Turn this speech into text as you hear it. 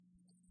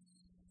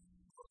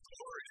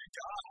Glory to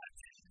God.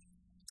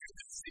 Good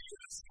to see you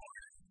this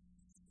morning.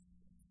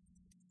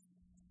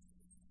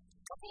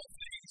 A couple of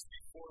things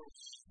before we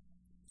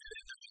get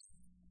into the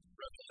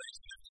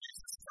revelation of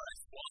Jesus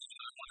Christ. One,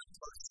 I want to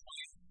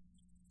personally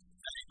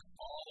thank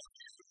all of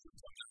you who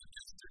come to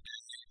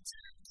yesterday to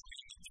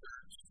clean the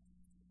church.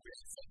 We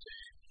had such a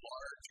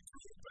large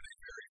group and a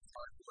very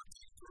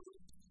hardworking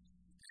group.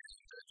 And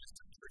I just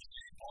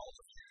appreciate all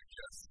of you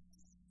just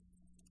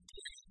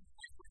doing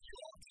what you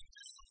all can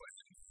do.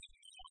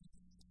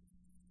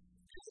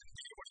 And you wouldn't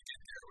be able to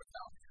get there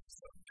without you.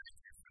 So thank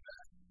you for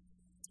that.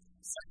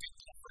 Second,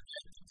 don't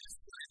forget that this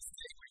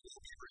Wednesday we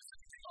will be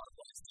resuming our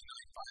Wednesday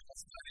night Bible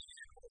study,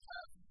 and we'll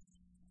have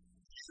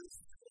youth,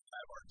 we'll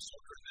have our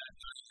children that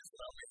night as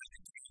well. We had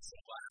to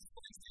cancel last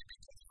Wednesday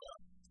because of a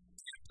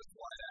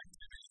campus-wide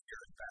activity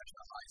here at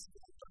Bachelor High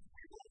School, but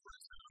we will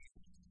resume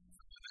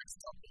for the next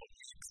couple of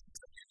weeks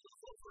until we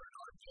move over in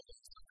our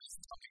building. So this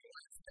coming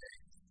Wednesday,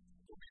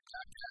 we'll be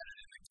back at it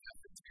in the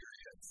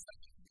cafeteria at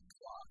 7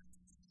 o'clock.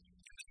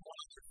 And then one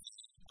other thing,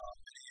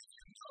 many of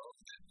you know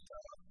that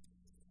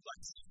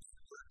Lexi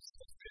Coopers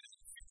has been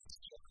in Phoenix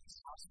Children's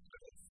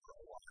Hospital for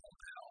a while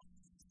now,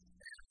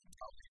 and will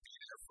probably be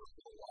there for a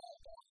little while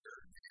longer.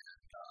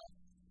 And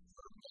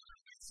her mother,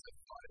 Lisa,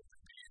 thought it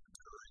would be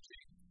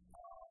encouraging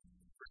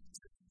for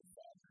the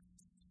father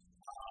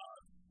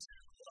to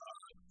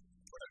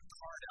put a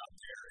card out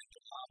there in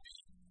the lobby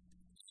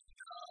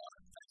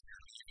as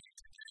you're leaving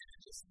today to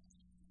just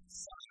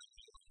sign a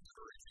little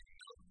encouraging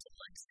note to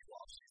Lexi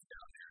while she's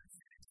down there in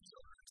Phoenix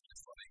Children's,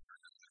 just letting her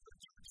know that the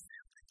church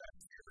family back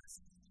here is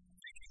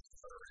thinking of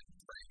her and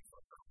praying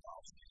for her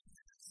while she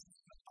is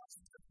in the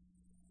hospital.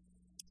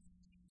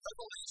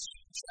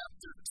 Revelation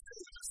chapter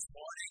 2 this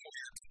morning, we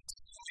are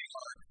continuing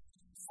our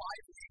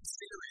 5-week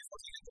series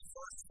looking at the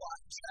first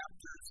 5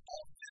 chapters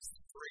of this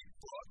great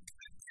book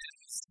that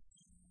is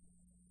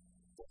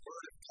the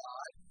Word of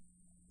God.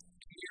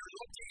 We are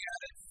looking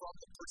at it from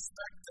the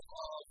perspective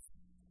of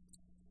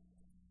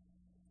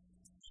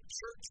the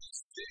church's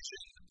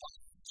vision of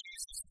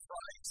Jesus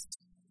Christ.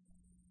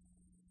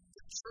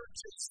 The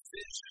church's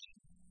vision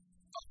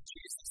of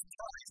Jesus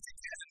Christ.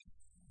 Again,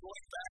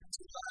 going back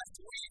to last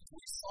week,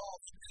 we saw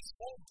that this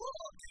whole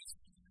book is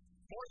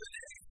more than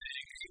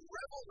anything a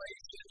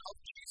revelation of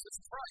Jesus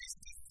Christ.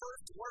 The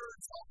first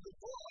words of the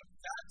book,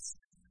 that's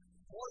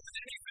more than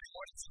anything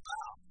what it's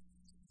about.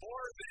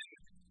 More than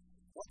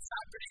what's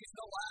happening in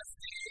the last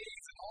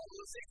days and all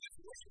those things. If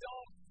we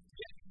don't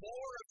get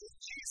more of who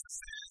Jesus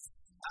is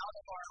out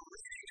of our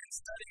reading and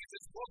studying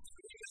this book,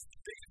 we miss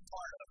the biggest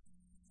part of it.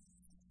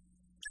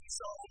 And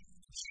so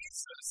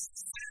Jesus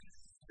sent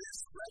this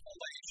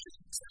revelation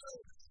to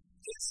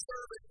his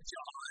servant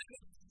John.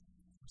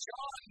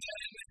 John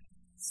then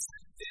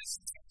sent this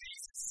to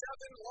these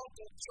 7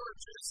 local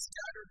churches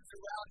scattered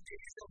throughout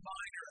Asia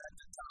Minor at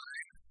the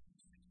time,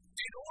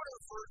 in order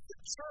for the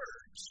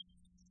church,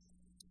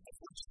 of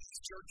which these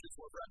churches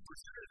were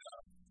representative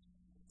of,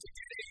 to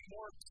get a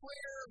more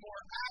clear,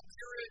 more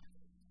accurate,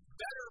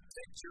 better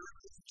picture of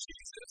who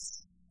Jesus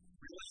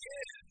really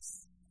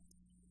is.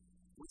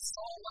 We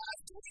saw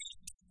last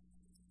week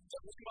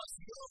that we must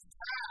move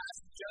past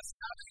just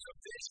having a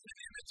vision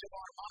and image of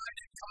our mind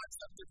and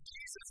concept of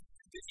Jesus,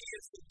 that he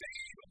is the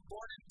babe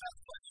born in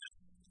Bethlehem,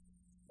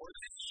 or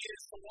that he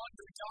is the one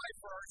who died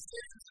for our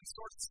sins and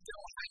sort of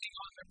still hanging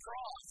on the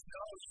cross.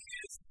 No, he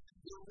is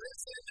the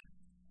risen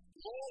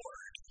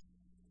Lord.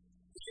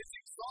 He is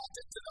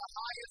exalted to the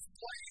highest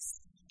place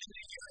in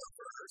the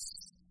universe.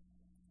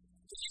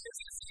 He is,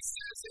 as he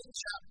says in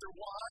chapter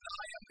 1,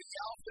 I am the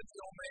Alpha and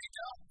the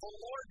Omega, the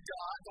Lord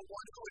God, the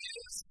one who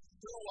is,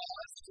 who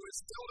was, who is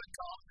still to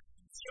come,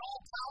 the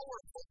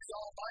all-powerful, the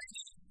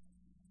Almighty.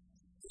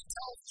 He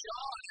tells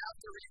John,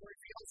 after he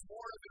reveals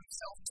more of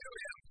himself to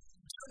him,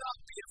 do not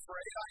be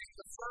afraid, I am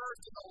the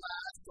first and the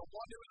last, the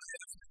one who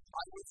lives.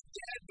 I was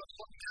dead, but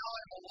look now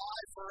I am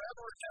alive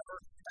forever and ever,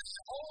 and I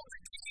hold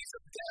the keys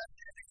of death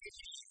and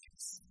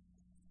Hades.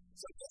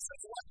 So this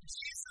is what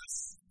Jesus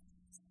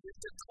is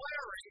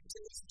declaring to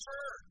his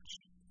church.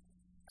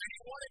 And he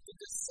wanted to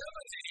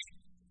disseminate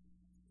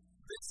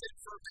this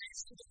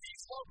information to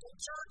these local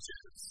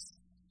churches.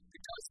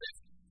 Because if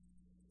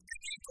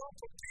any group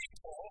of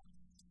people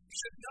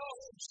should know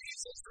who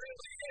Jesus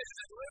really is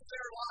and live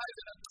their lives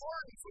in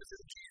accordance with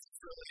who Jesus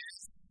really is,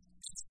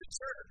 it's the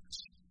church.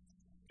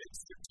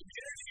 It's the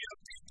community of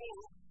people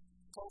who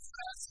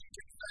profess and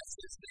confess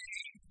his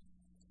name.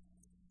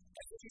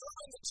 And when we move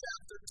into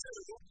chapter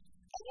 2,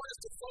 I want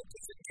us to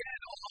focus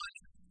again on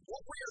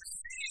what we are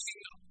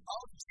seeing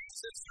of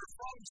Jesus or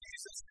from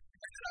Jesus.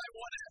 And then I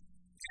want to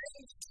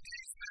end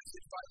today's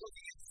message by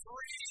looking at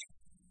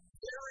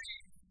 3 very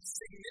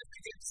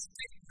significant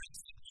statements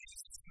that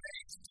Jesus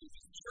makes to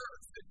his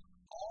church that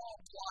all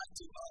apply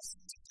to us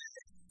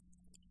today.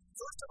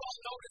 First of all,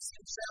 notice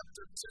in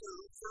chapter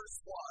 2, verse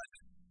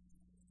 1,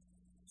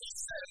 he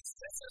says,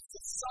 this is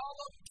the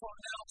solemn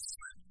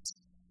pronouncement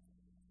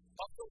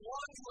of the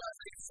one who has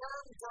a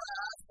firm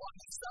grasp on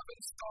the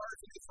 7 stars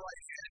in his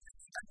right hand,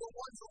 and the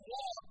one who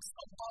walks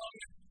among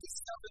the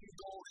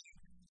 7 golden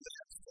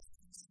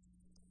lampstands.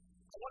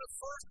 I want to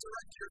first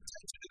direct your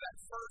attention to that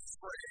first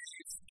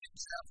phrase in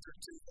chapter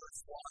 2,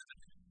 verse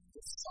 1,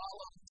 the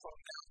solemn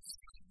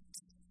pronouncement.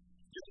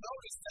 You'll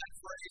notice that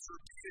phrase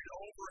repeated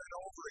over and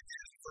over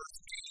again in verse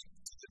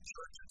 8 to the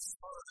church at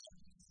Smyrna,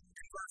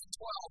 in verse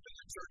 12 in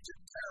the church at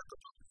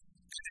Pergamum,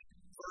 and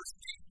in verse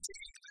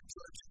 18 in the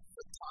church at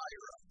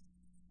Thyatira.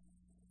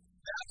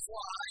 That's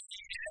why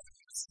he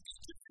ends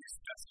each of these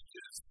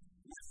messages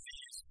with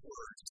these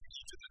words to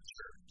each of the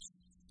church.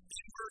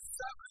 In verse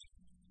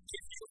 7,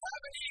 if you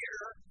have an ear,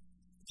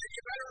 then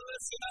you better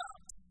listen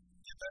up.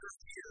 You better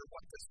hear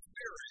what the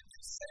Spirit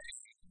is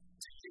saying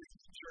to you,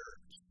 the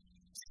church.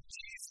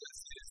 Jesus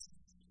is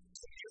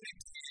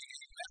communicating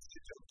a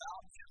message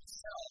about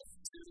himself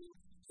to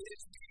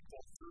his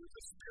people through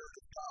the Spirit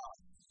of God.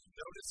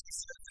 Notice he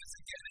says this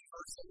again in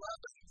verse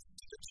 11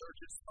 to the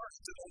churches first.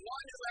 To the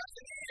one who has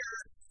an ear,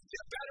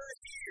 you better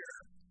hear.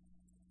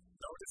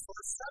 Notice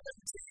verse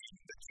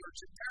 17, the church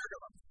at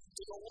Pergamum.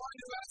 To the one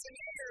who has an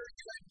ear,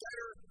 you had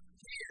better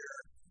hear.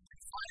 And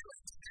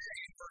finally today,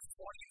 in verse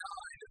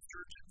 29, the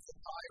church at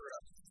Thyatira,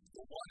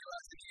 the one who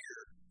has an ear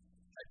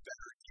had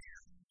better hear.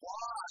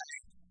 Why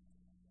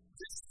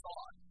this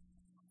thought?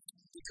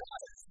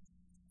 Because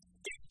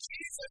if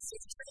Jesus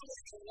is truly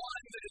the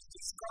one that is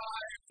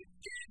described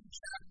in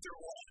chapter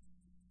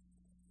 1,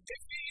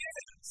 if he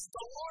is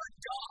the Lord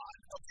God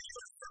of the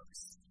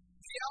universe,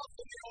 the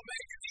Alpha and the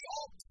Omega, the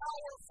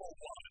all-powerful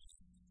one,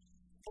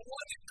 the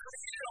one that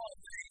created all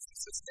things, and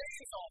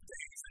sustains all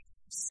things, and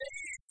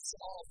saves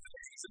all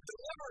things, and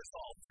delivers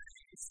all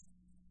things,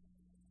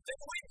 then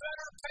we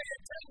better pay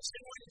attention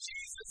when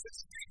Jesus is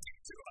speaking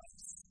to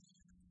us.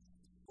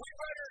 We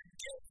better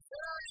give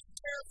very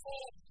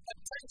careful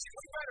attention.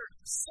 We better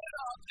sit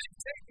up and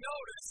take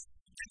notice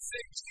and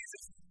say,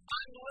 Jesus,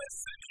 I'm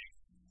listening.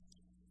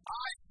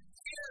 I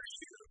hear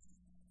you.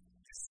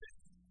 Listen.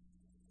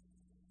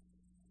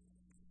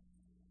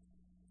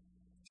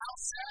 How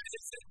sad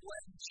is it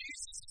when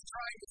Jesus is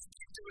trying to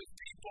speak to his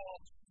people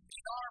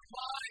and our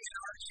mind and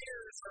our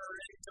ears are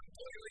in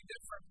completely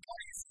different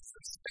places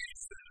and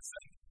spaces,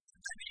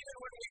 and even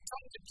when we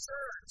come to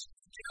church,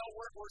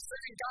 we're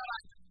saying,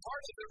 God,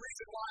 part of the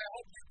reason why I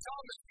hope you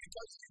come is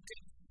because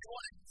you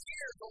want to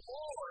hear the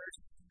Lord,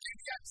 and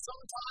yet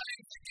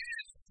sometimes,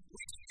 again,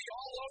 we can be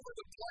all over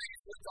the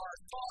place with our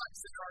thoughts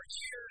and our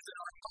ears and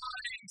our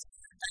minds,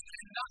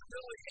 and not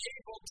really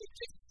able to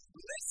just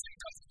listen,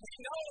 because we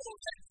know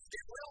that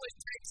it really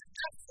takes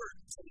effort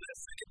to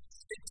listen.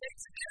 It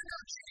takes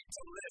energy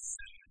to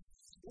listen.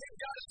 We've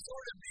got to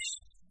sort of be,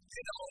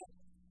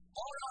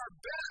 on our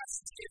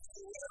best, if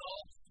you will,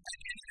 and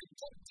in a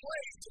good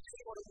place to be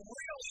able to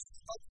really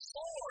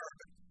absorb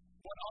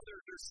what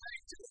others are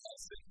saying to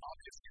us, and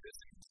obviously this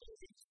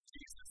includes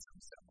Jesus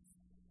himself.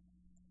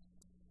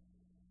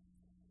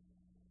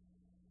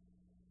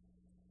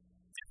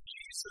 If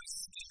Jesus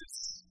is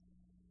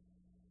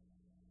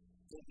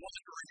the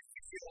one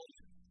revealed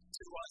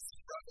to us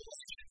in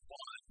Revelation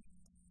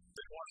 1,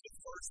 then one of the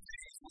first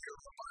things we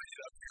are reminded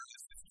of here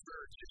as the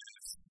church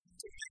is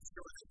to make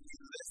sure that we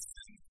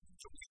listen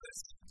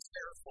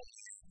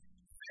carefully,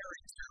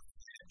 very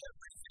carefully to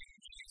everything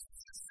Jesus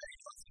is saying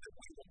to us, that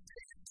we will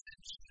pay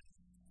attention.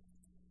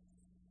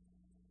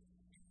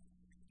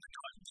 I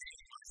know I'm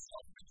dating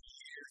myself many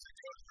years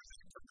ago. There was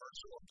a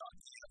commercial about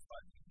E.F.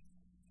 Hutton.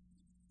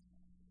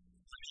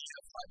 When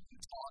E.F. Hutton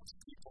talks,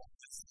 people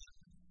listen.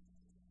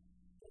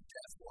 Well,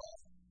 guess what?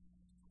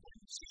 When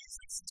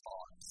Jesus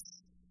talks,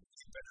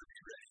 you better be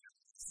ready to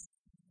listen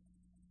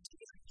to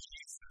what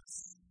Jesus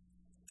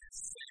is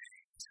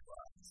saying to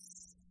us.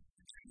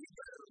 And we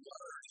better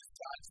learn as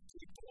God's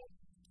people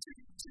to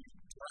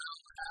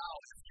drown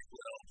out, if you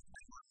will,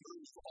 and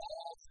remove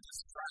all the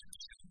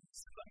distractions.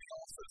 And let me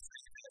also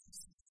say this.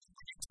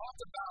 When you talk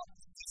about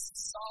this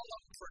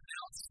solemn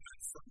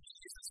pronouncement from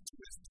Jesus to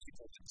his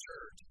people, the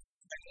church,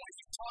 and when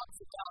he talks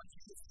about,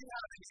 if you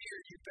have an ear,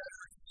 you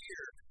better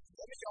hear,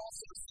 let me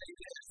also say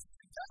this.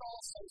 That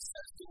also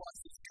says to us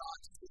as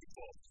God's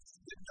people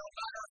that no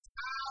matter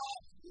how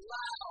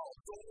loud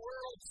the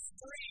world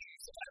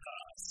screams at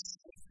us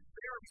with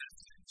their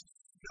message,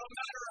 no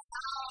matter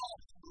how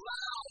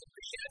loud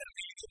the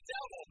enemy, the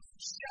devil,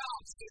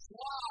 shouts his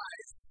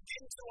lies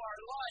into our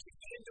life,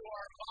 into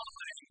our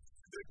mind,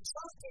 the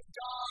truth of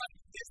God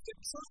is the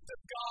truth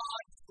of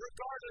God,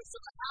 regardless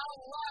of how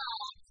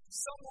loud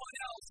someone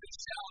else is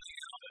shouting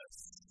at us.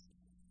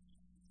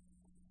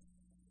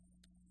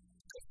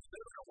 Because we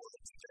live in a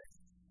world today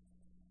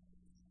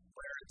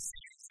where it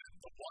seems that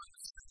the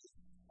ones who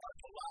are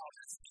the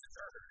loudest get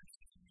heard.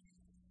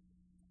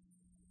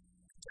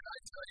 Can I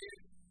tell you,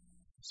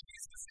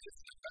 Jesus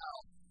isn't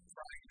about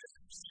trying to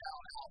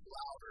shout out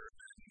louder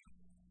than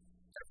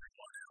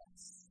everyone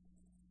else.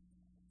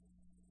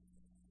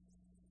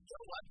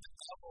 Don't let the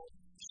devil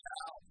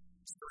shout,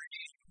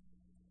 scream.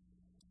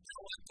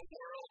 Don't let the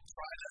world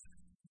try to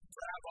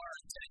grab our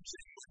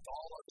attention with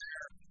all of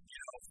their,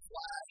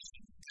 flash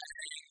and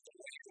bang the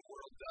way the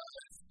world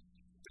does.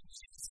 But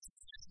Jesus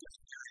is just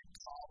very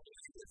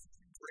calmly, with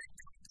great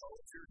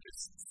composure,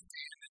 just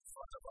stand in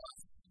front of us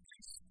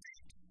and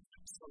speak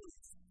the truth,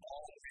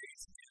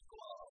 always in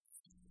love.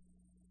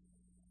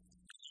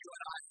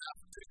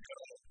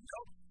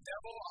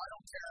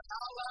 care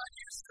how loud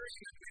you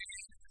scream at me.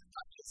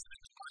 I'm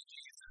listening to my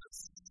Jesus.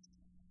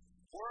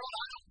 World,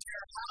 I don't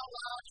care how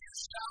loud you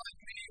shout at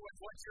me with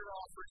what you're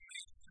offering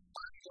me.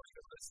 I'm going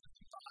to listen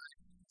to my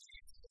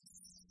Jesus.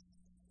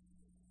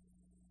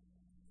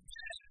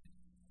 And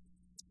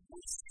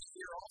we see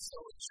here also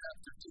in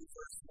chapter 2,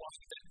 verse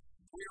 1, that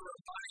we are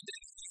reminded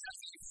he has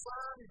a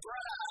firm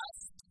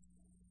grasp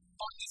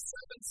on the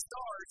 7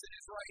 stars in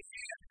his right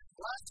hand.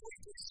 Last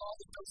week we saw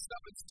that those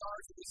 7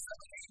 stars are the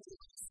 7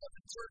 angels of the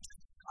 7 churches.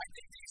 I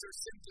think these are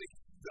simply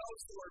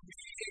those who are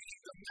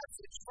mediating the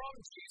message from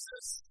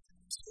Jesus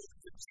to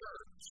the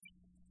church.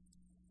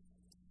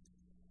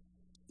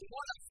 The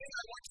one thing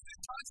I want you to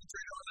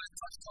concentrate on, and I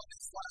touched on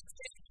this last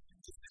week,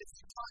 is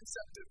the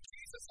concept of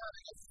Jesus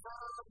having a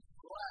firm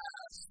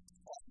grasp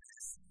on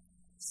these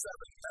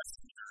 7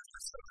 messengers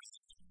or 7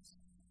 angels.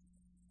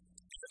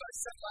 As I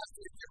said last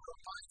week, it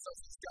reminds us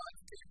as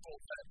God's people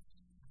that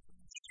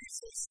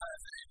Jesus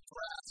has a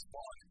grasp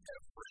on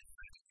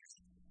everything.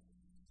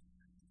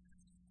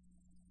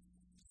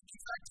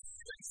 In fact, he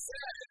even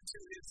said to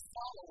his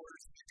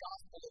followers in the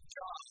Gospel of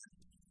John,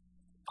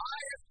 I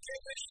have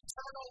given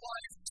eternal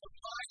life to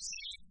my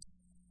sheep,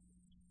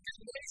 and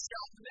they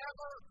shall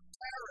never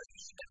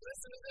perish. And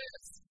listen to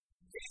this.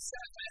 He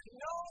said that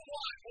no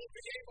one will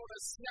be able to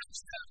snatch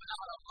them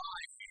out of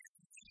my hand.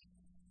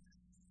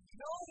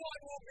 No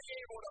one will be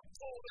able to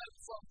pull them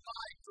from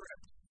my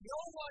grip.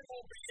 No one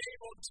will be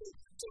able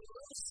to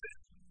loosen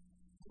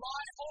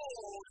my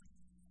hold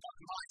on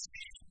my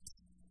feet.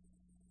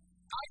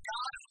 I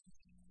got him.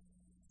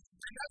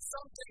 And that's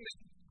something that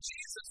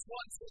Jesus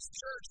wants his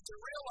church to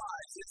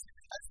realize is,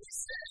 as we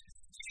said,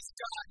 he's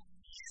got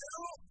you,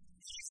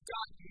 he's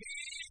got me,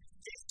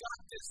 he's got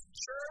this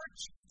church,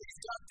 he's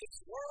got this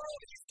world,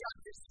 he's got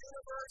this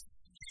universe,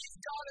 he's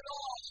got it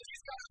all.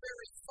 He's got a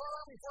very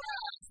firm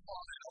grasp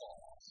on it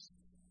all.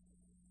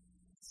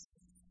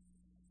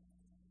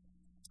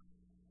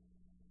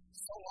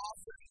 So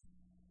often,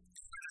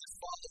 as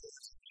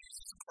followers of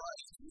Jesus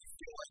Christ, we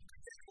feel like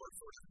we're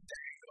sort of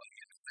dangling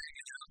and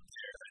hanging out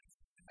there,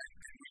 and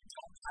we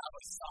don't have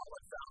a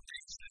solid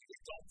foundation, we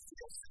don't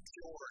feel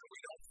secure, and we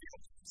don't feel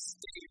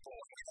stable,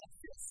 and we don't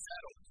feel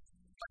settled.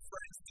 But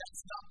friends,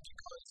 that's not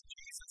because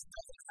Jesus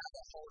doesn't have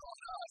a hold on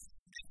us,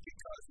 it's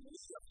because we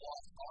have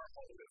lost our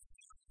hold of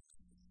him.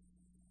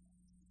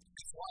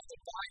 It's why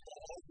the Bible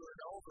over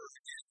and over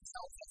again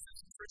tells us as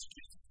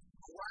Christians,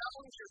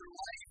 ground your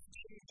life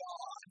in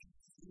God.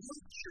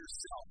 Root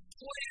yourself,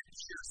 plant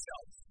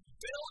yourself,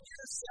 build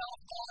yourself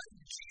on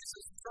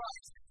Jesus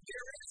Christ.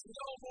 There is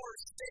no more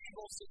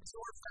stable,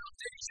 secure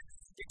foundation,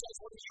 because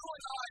when you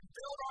and I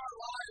build our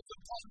lives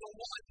upon the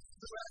one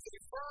who has a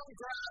firm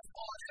grasp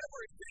on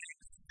everything,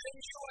 then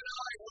you and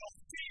I will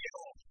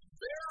feel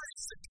very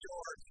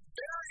secure,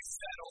 very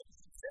settled,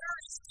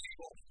 very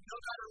stable, no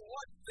matter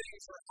what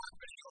things are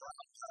happening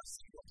around us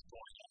and what's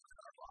going on in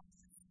our lives.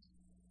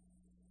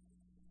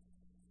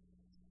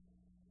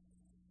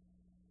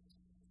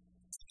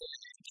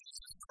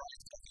 Jesus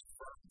Christ has a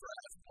firm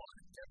grasp on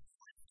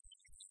everything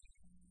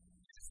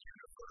in this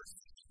universe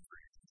that he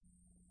created.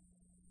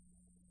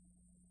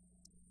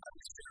 I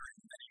was sharing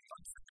many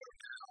months ago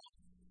now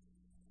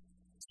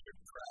to a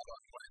crowd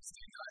on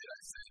Wednesday night.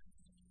 I said,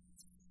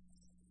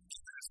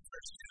 as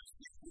Christians,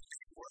 we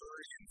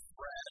worry and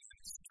fret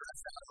and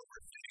stress out over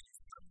things,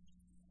 but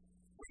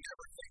we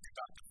never think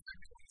about the fact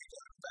that when we go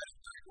to bed at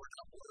night, we're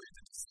not worried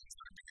that the sun's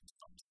going to be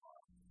up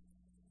tomorrow.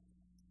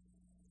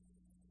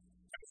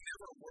 And we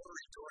never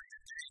worry during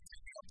the day,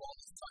 taking up all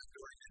this time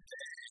during the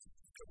day,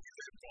 that we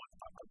live one.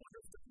 I wonder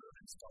if the moon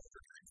and stars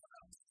are going to come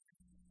out today.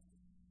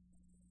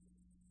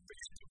 But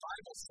yet the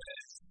Bible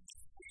says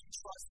we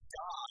trust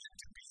God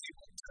to be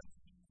able to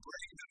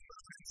bring the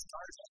moon and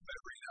stars up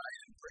every night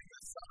and bring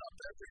the sun up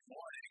every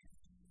morning.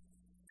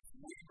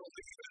 We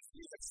believe, as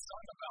we have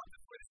sung about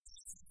it, that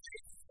he's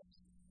faithful,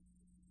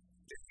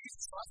 that he's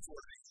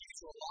trustworthy, he's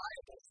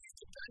reliable, he's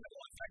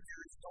dependable. In fact,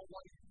 there is no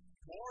one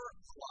more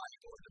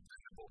reliable or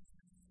dependable.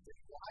 Then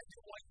why do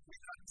we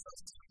not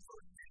trust him for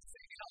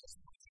anything else?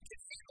 He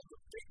can handle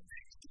the big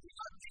things. Do we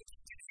not think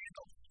he can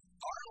handle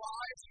our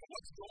lives and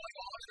what's going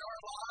on in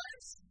our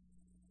lives?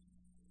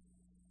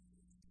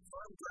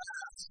 Firm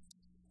grasp.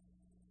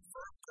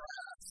 Firm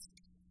grasp.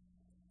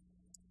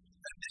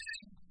 And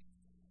then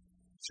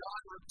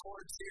John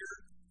records here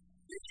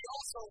that he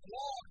also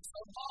walked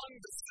among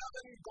the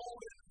 7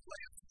 golden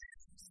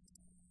lampstands.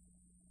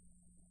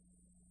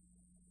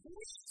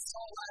 We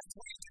saw last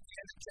week at the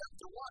end of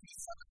chapter 1, the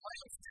 7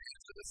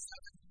 lampstands are the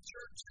 7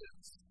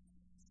 churches.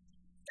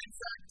 In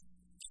fact,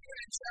 even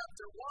in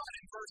chapter 1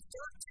 and verse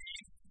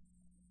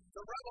 13,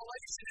 the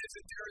revelation is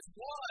that there is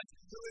one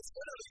who is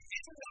literally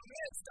in the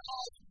midst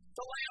of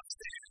the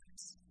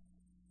lampstands.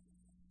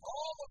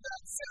 All of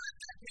that said,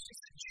 that means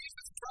that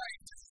Jesus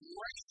Christ is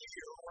right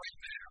here, right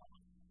now.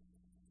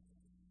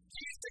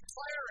 He's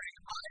declaring,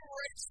 I'm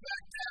right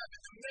smack dab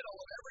in the middle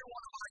of every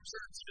one of our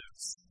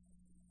churches.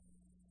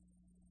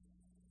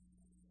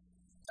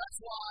 That's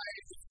why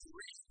if you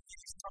read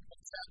these couple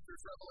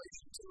chapters,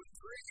 Revelation 2 and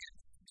 3,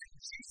 and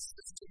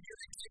Jesus'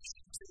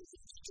 communication to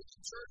each of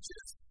the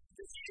churches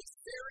that he is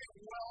very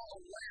well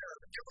aware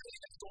of everything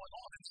that's going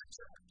on in their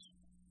church.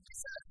 He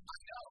said, I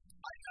know.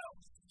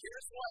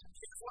 Here's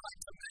what I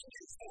commend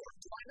you for.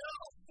 Do I know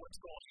what's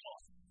going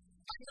on?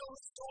 I know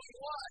who's doing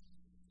what.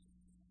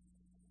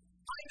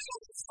 I know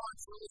who's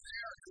really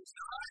there and who's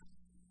not.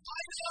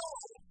 I know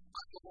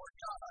I'm the Lord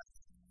God.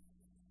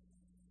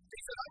 He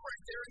said, I'm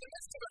right there in the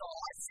midst of it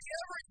all. I see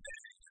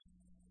everything.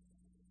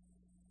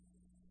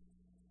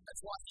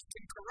 That's why he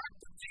can correct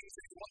the things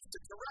that he wants to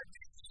correct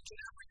in each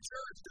and every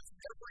church, because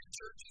every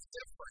church is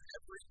different.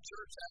 Every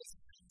church has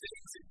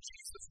things that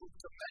Jesus would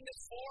commend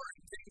us for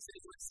and things that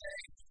he would say,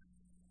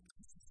 I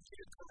need you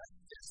to correct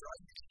this, or I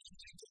need you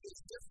to do this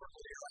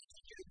differently, or I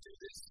need you to do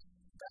this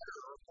better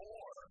or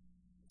more.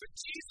 But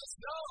Jesus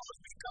knows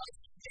because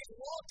he's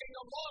walking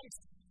amongst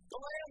the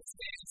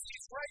lampstands.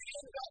 He's right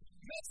in the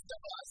midst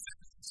of us. And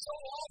so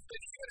often,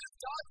 even as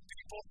God's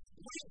people,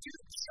 we do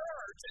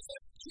church as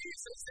if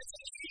Jesus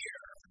isn't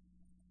here.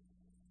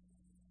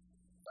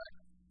 But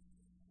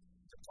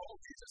to follow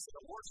Jesus in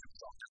a worship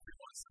song every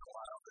once in a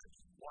while, that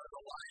one of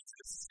the lines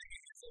is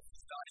singing as if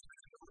he's not even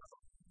in the room.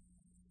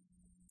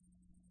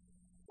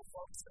 Well,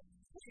 folks,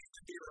 we need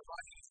to be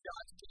reminding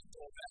God's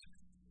people that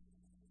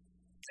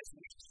as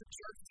we do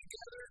church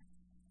together,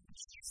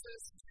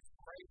 Jesus is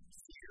right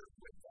here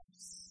with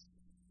us,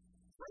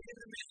 right in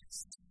the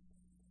midst.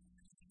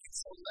 And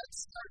so let's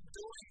start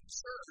doing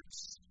church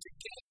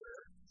together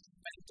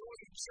and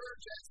doing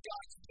church as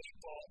God's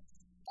people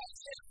as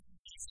if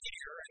he's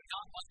here and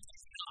not like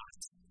he's not.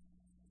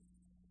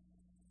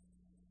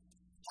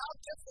 How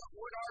different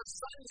would our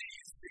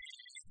Sundays be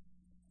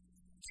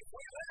if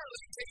we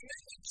literally came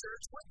into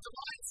church with the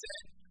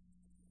mindset,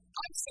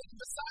 I'm sitting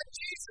beside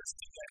Jesus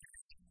today.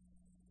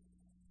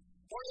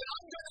 Or that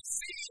I'm going to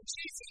see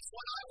Jesus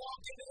when I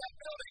walk into that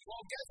building.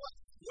 Well, guess what?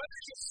 Whether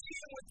you see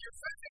him with your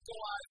physical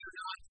eyes or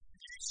not,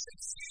 you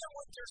should see him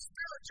with your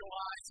spiritual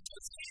eyes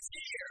because he's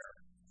here.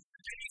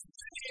 And he's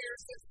been here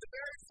since the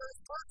very first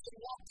person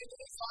walked into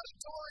this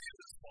auditorium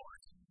this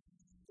morning.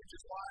 Which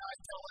is why I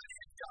tell any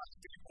of God's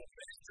people,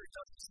 ministry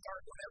doesn't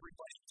start when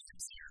everybody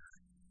gets here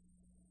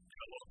in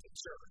a local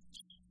church.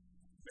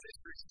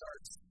 Ministry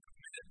starts the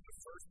minute the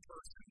first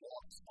person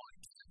walks on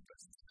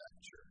campus to that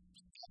church.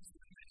 That's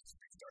when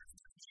ministry starts.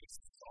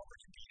 Jesus has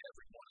already beat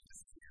every one of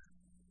us here.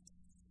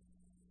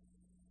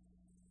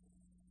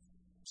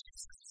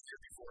 Jesus is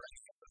here before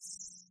any of us.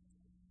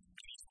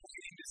 And he's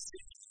waiting to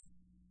see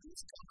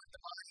who's coming to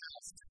my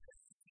house today.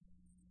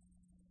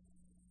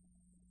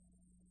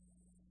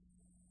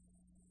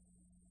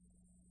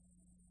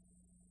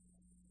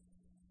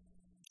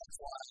 That's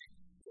why,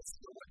 listen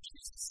to what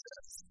Jesus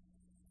says.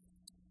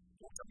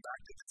 We'll come back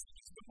to this in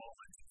just a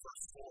moment in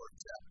verse 4 of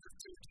chapter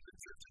 2 to the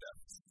church at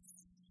Ephesus.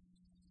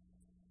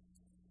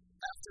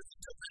 After he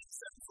commends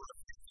them for a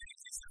few things,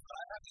 he said, but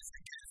I have this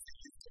against you,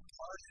 you've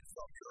departed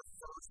from your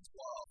first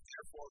love.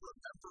 Therefore,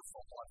 remember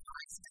from what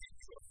high state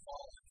you have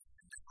fallen,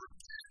 and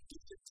repent, do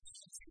the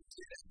deeds you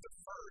did at the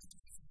first.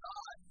 If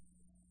not,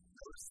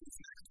 notice these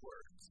next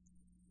words.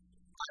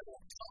 I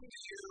will come to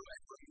you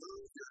and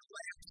remove your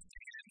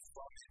lampstand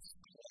from its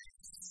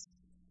place.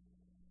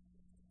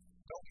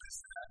 Don't miss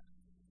that.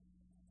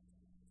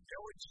 You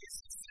know what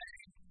Jesus is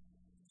saying?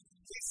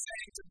 He's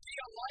saying to be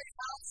a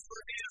lighthouse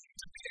for him,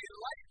 to be a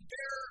light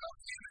bearer of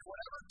him in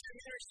whatever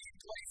community he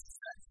places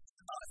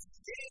us.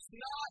 It is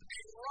not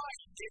a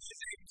right, it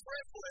is a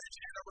privilege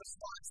and a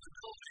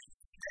responsibility.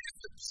 And if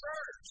the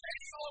church,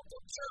 any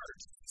local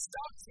church,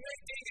 stops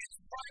making its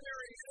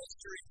primary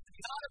ministry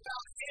not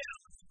about him,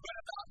 but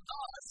about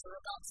us or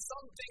about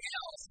something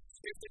else,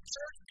 if the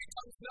church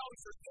becomes known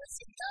for this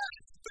and that,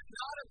 but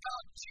not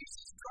about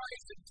Jesus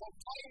Christ and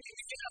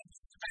proclaiming him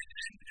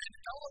and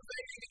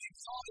elevating and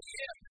exalting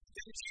him,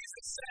 then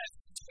Jesus said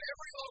to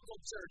every local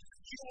church,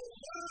 you will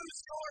lose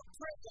your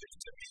privilege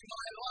to be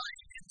my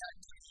light in that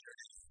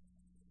community.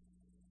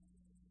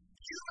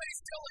 You may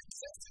still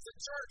exist as a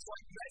church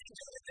like many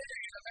do today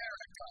in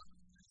America.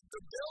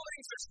 The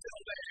buildings are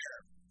still there.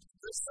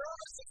 The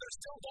services are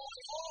still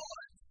going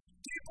on.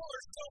 People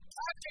are still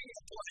packing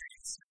the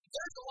place.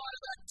 There's a lot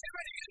of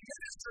activity and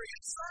ministry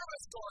and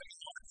service going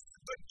on.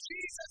 But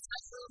Jesus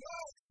has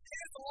removed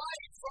his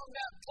light from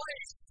that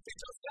place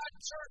because that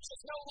church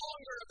is no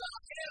longer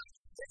about him.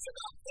 It's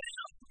about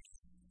them.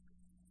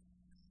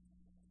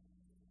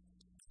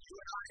 You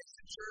and I as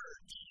a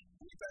church,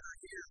 we better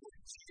hear what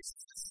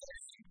Jesus is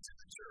saying to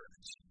the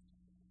church.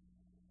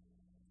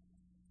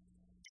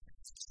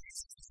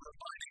 Jesus is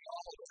reminding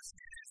all of us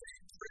it is a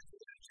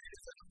privilege, it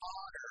is an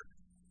honor,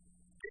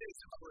 it is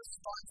a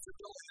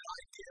responsibility that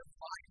I give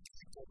my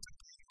people to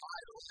be my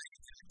light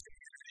in the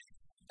community.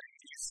 And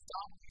you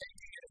stop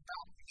making it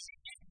about me,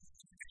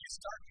 and you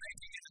start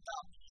making it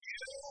about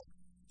you,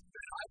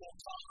 then I will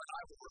come and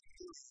I will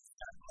remove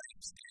that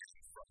lampstand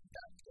from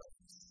that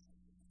place.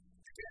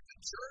 Again, the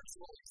church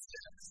will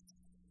exist,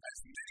 as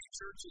many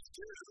churches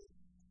do,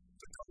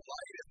 but the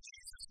light of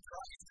Jesus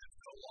Christ is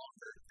no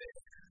longer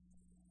there.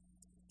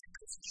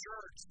 Because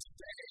church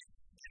today,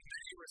 in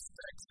many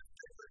respects, has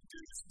been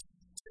reduced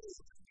to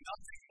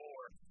nothing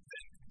more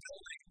than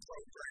building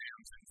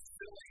programs and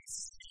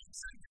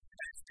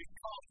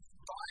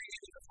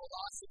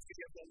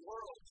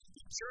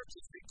church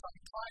has become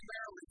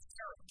primarily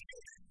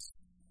therapeutic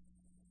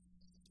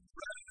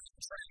rather than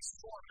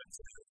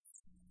transformative.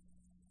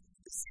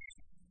 You see,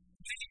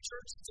 many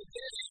churches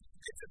today,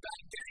 it's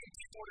about getting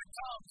people to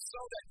come so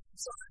that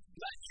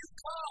let you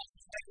come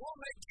and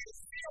we'll make you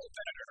feel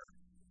better.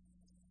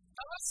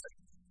 Now listen,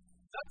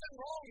 nothing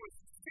wrong with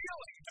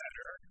feeling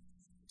better,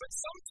 but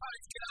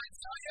sometimes, can I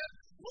tell you,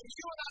 when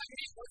you and I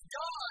meet with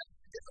God,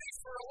 at least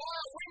for a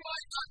while, we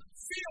might not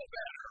feel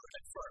better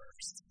at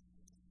first.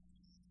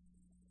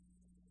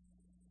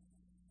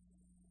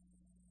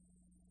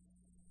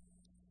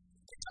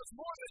 Because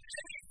more than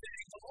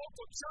anything, the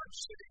local church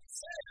should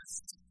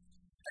exist.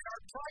 And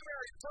our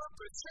primary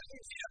purpose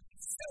shouldn't be to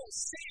fill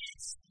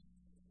seats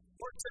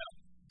or to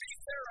be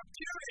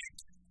therapeutic,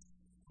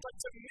 but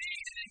to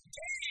meet and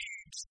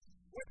engage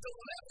with the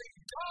living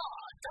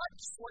God.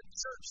 That's what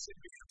church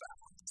should be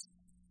about.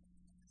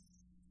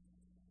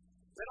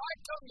 That I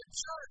come to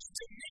church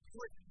to meet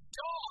with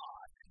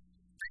God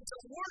and to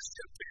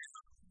worship Him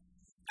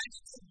and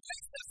to do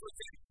business with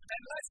Him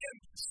and let Him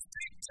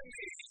speak to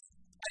me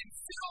and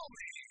fill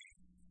me.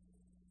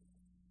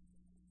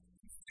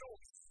 Fill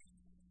me.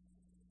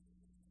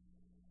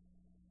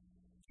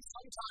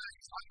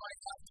 Sometimes I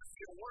might have to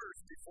feel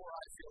worse before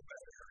I feel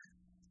better.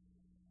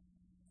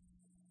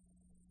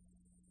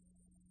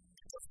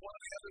 Because one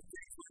of the other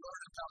things we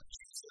learn about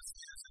Jesus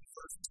is in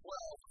verse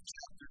 12 of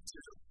chapter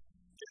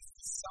 2, is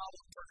the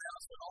solemn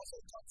pronouncement also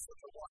comes from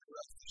the one who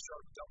has the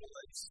sharp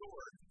double-edged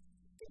sword,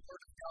 the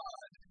Word of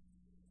God.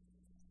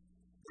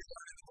 We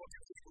learn in the book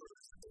of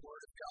Hebrews that the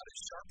Word of God is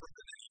sharper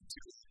than any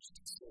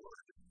two-edged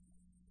sword.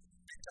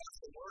 Because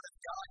the Word of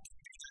God can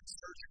be that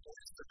surgical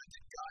instrument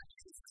that God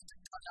uses to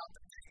cut out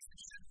the things that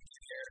shouldn't be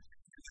there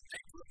and to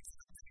make room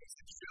for the things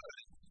that should.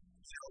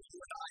 You know, you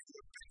and I who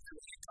have been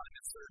through any kind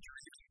of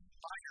surgery, even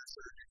minor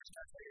surgery, which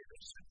I say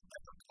they shouldn't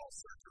ever call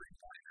surgery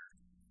minor.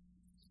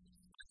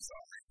 I'm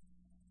sorry.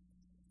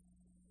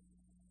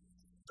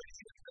 But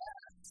even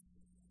that,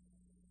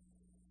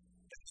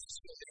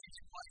 initially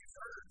it might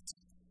hurt.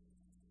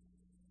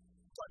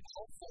 But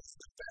hopefully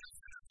the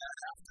benefit of that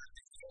after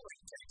the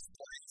healing takes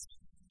place,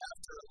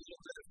 after a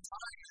little bit of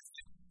time, is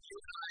that you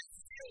and I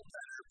feel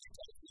better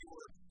because we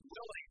were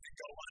willing to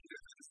go under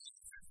the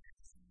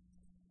disease.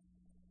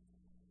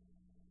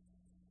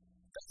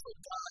 That's what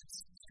God's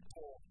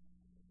people,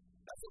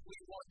 that's what we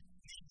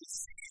need to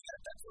see,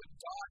 that's what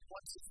God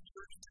wants His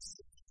church to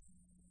see.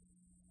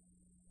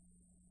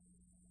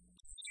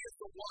 He is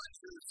the one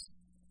who's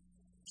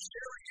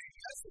sharing a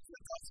message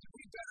with us, and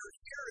we better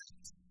hear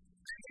it.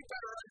 And we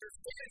better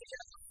understand He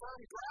has a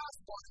firm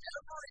grasp on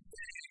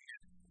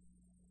everything.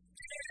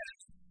 And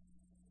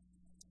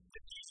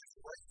that He is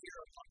right here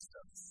amongst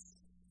us,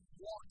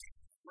 walking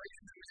right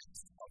in the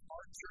midst of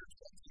our church,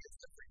 like He is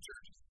every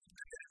church.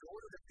 And that in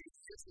order to be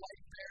His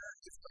light bearer,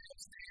 His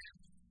lampstand,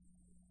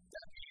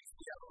 that means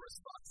we have a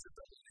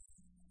responsibility.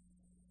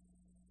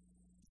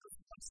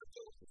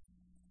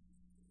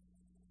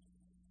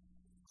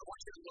 I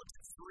want you to look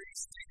at three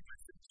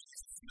statements that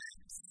Jesus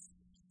makes.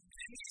 And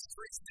in these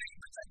three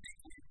statements, I think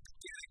we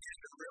begin again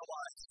to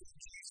realize who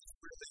Jesus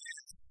really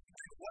is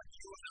and what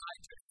you and I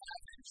can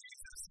have in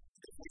Jesus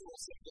if we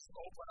will simply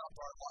open up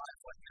our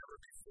lives like never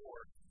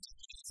before to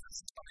Jesus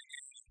coming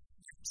in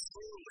and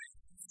truly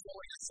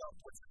filling us up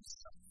with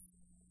Himself.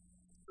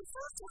 The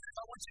first one is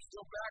I want you to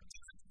go back to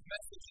the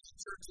message of the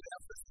church at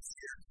Ephesus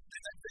here,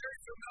 and that very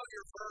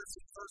familiar verse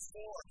in verse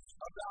 4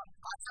 about,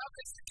 I have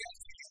this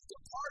against you, you've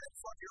departed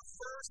from your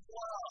first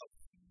love.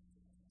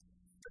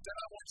 But then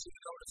I want you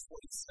to notice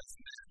what He says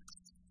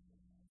next.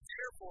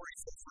 Therefore, He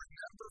says,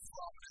 remember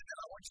from it, and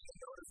I want you to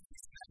notice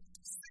these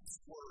next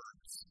 6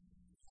 words.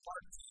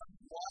 Part of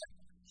what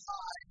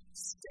high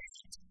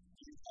state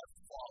you have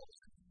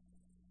fallen.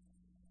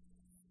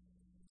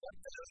 Let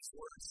those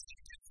words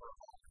sink in for a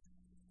moment.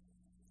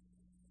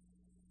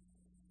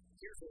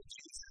 Here's what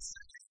Jesus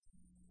said.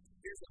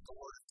 Here's what the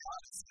Word of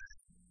God said.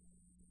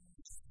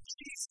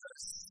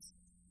 Jesus,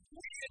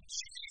 we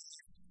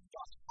achieve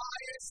the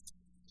highest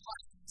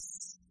heights.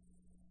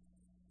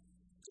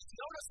 Just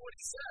notice what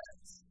He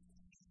says.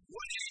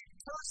 When a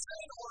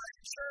person or a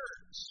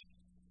church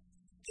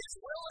is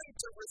willing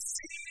to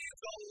receive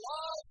the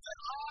love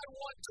that I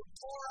want to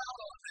pour out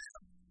on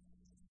them,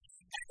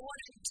 and when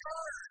in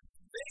turn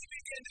they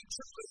begin to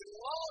truly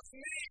love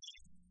me,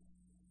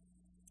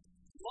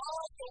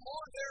 love the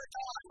Lord their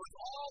God with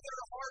all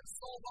their heart,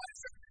 soul, mind,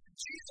 strength.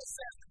 Jesus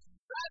said,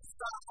 that's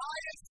the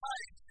highest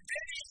height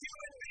any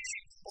human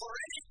being or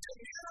any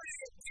community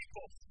of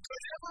people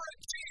could ever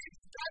achieve.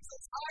 That's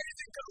as high as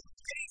it goes.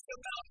 It's the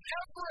Mount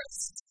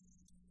Everest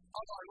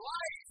of our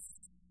life.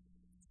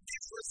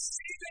 It's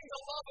receiving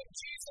the love of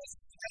Jesus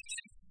and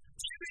then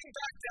giving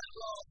back that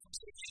love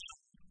to Him.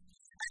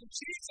 And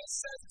Jesus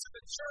says to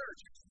the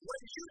church,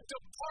 when you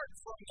depart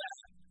from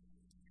that,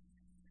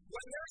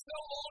 when there's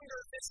no longer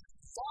this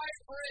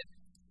vibrant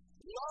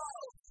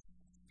love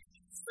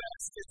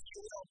fest, if you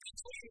will,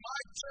 between my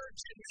church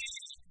and me,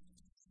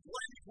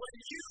 when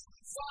you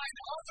find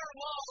other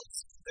loves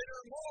that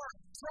are more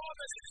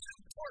prominent and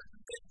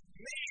important than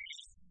me,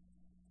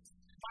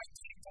 it might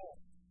take people,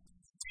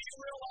 do you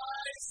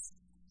realize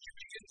you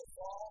begin to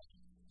fall?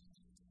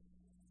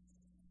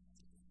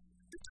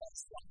 Because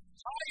the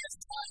highest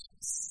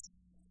heights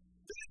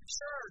that a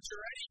church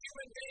or any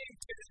human being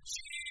can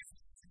achieve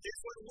is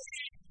when we,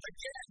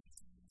 again,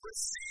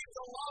 receive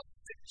the love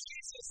that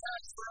Jesus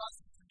has for us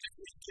and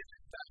we give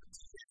it back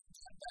to Him.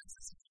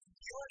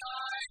 You and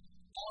I,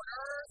 on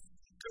earth,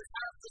 could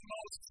have the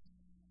most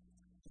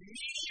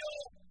menial,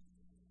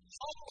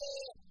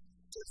 humble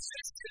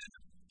position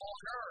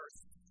on earth,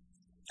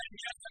 and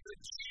yet have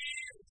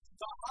achieved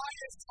the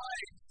highest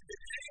height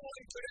that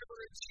anyone could ever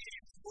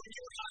achieve when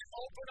you and I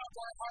open up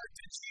our heart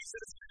to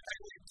Jesus and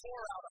we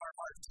pour out our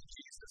heart to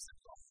Jesus in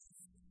love.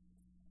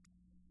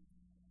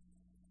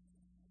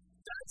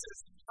 That's as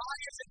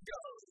high as it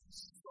goes,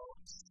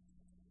 folks.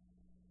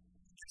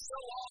 And so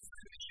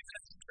often, even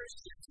as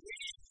Christians,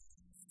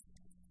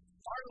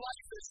 our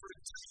life is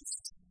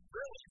reduced,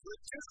 really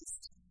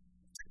reduced,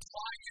 to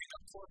climbing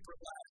a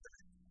corporate ladder.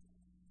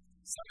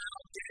 Somehow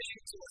getting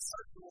to a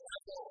certain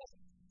level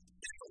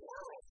in the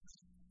world.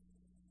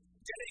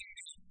 Getting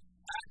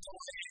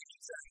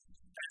accolades and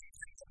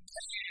the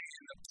pain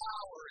and the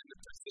power and the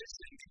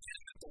position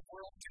again that the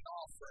world can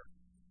offer.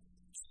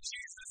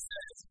 Jesus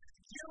says,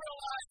 you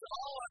realize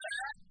all of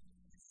that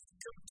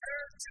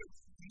compared to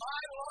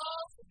my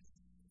love,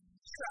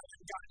 you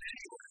haven't gotten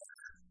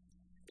anywhere.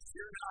 If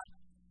you're not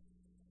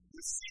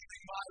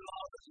receiving my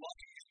love and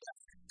loving you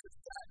back, because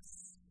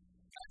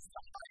that's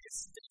the highest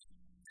state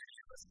any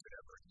of us could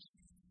ever achieve.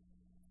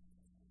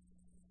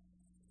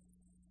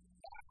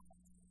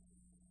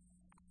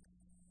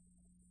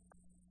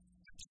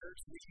 The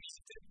church, we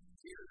need to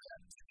hear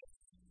that today.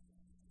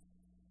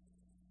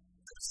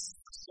 Because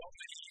so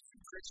many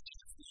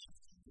Christians,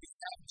 we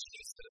have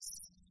Jesus,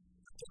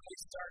 but then we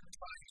start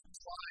trying to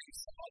climb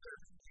some other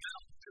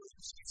mountain to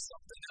achieve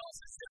something else,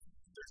 as if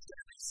there's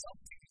going to be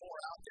something more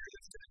out there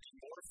that's going to be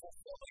more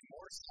fulfilling,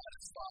 more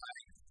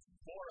satisfying,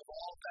 more of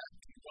all that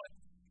than what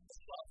the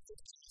love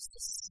that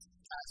Jesus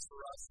has for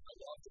us, and the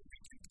love that we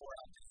can pour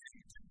out to Him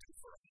can do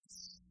for us.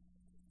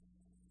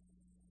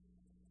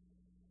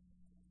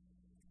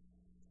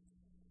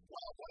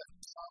 Wow, what a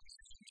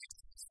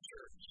combination of this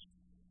church.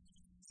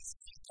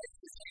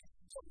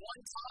 So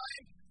one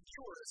time, you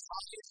were as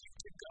high as you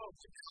could go,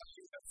 but now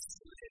you have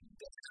slid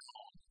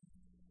down.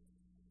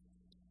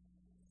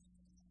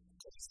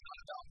 Because it's not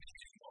about me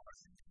anymore.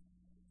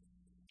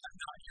 I'm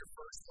not your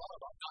first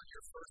love. I'm not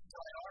your first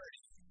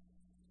priority.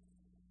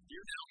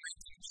 You're now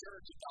making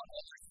church about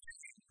other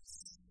things.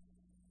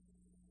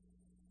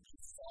 You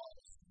fall.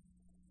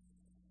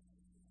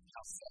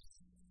 How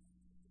sad.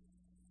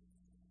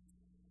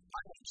 I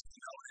want you to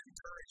know in an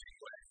encouraging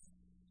way.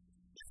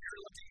 If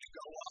you're looking to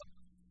go up,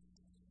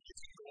 you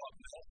can go up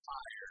no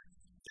higher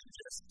than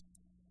just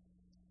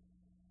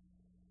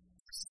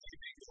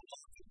receiving the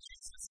love that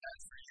Jesus has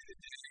for you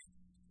today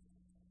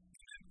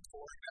and then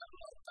pouring that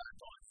love back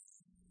on you.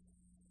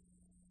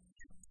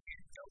 You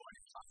can't go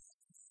any higher.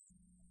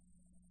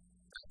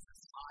 That's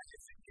as high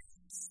as it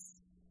gets.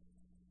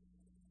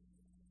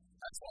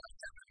 That's why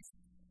heaven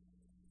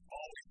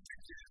always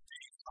pictures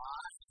being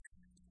high.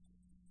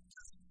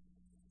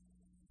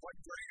 What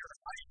greater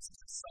heights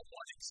can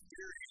someone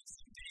experience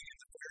than being in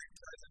the very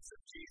presence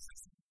of Jesus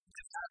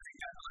and having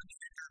that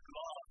unhindered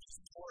love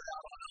just poured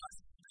out on us,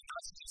 and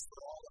us just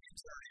for all of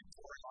eternity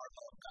pouring our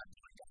love back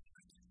on God.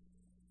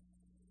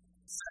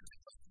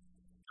 Secondly,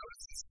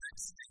 notice this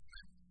next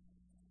statement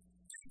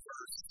in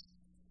verse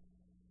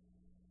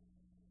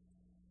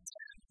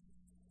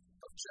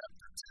 10 of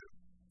chapter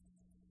 2.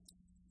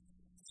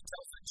 He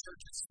tells the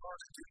church in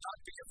Sparta, do not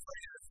be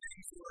afraid of the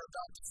things you are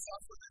about to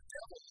suffer. The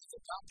devil is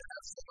about to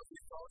have some of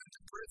you thrown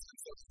into prison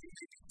so that you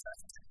may be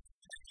tested.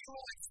 And you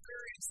will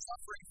experience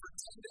suffering for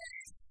 10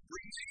 days.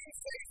 Remain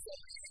faithful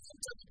even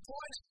to the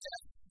point of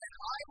death, and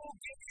I will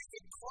give you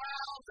the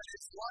crown that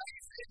is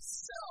life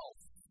itself.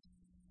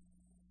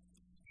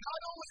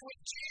 Not only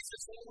with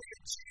Jesus will we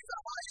achieve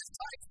the highest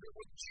heights, but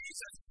with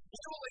Jesus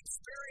we will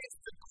experience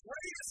the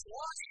greatest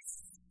life.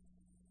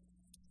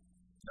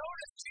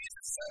 Notice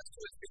Jesus says to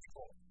His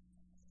people,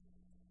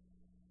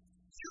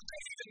 you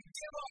can even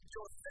give up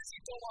your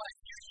physical life.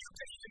 You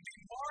can even be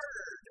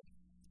martyred.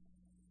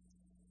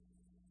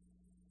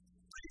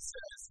 But He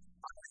says,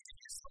 I'm going to give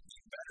you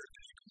something better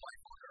than even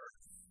life on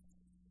earth.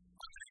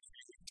 I'm going to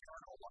give you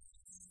eternal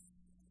life.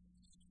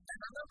 And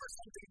remember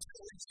something too,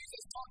 when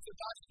Jesus talks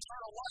about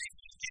eternal life,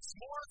 it's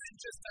more than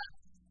just that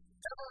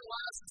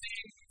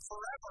everlasting,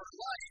 forever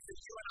life that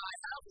you and I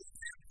have with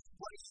Him.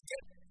 When we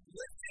get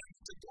with Him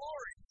to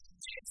glory,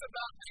 it's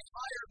about a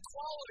higher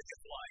quality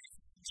of life,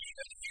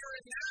 even here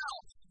and now.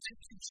 And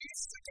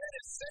Jesus again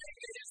is saying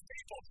to His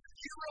people,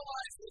 you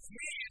realize with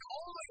me and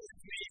only with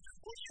me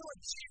will you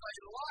achieve a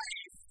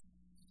life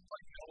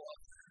like no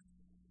other.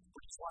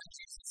 Which is why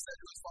Jesus said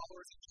to His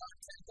followers in John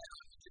 10,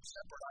 "Down, you good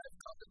shepherd, I have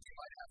come that you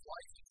might have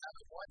life and have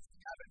it once and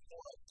have it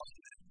more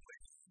abundantly."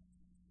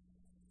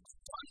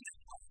 Abundant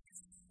life.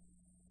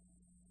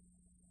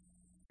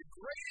 The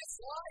greatest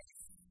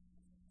life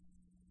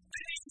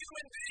any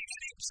human being,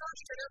 any church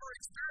could ever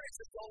experience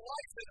is the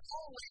life that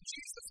only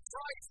Jesus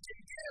Christ can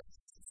give.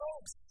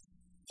 Folks,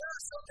 there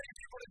are so many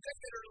people today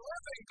that are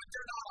living, but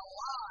they're not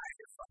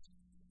alive.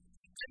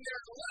 And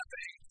they're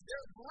living,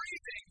 they're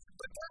breathing,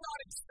 but they're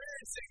not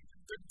experiencing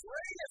the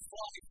greatest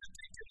life that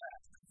they could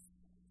have.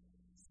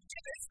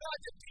 And it's not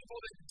just people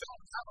that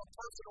don't have a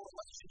personal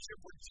relationship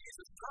with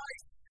Jesus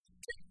Christ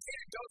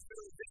can't go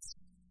through this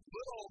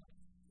little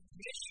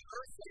mini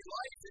earthly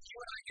life that you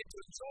and I get to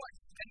enjoy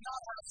and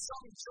not have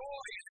some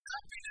joy and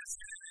happiness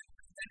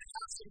and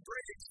have some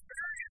great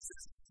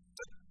experiences.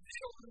 But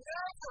it'll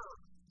never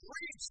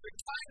reach the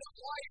kind of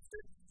life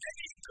that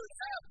any could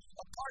have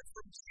apart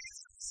from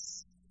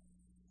Jesus.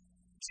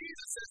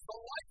 Jesus says,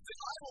 the life that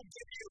I will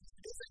give you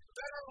is a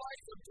better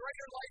life, a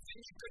greater life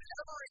than you could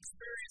ever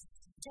experience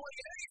doing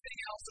anything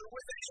else or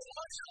with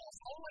anyone else.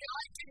 Only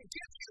I can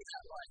give you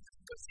that life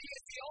because He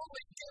is the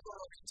only giver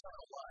of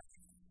eternal life.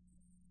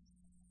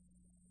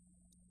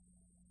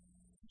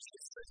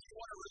 Jesus says, you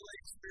want to really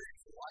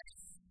experience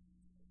life?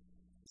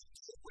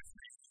 Live with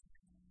me.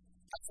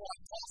 That's why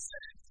Paul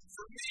said,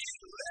 for me,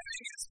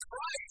 living is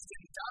Christ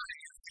and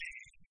dying is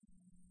gain.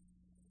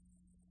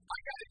 I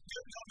got it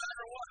good no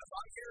matter what. If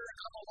I'm here and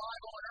I'm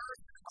alive on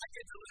earth, I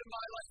get to live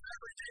my life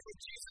every day with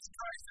Jesus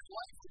Christ and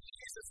life with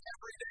Jesus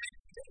every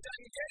day. It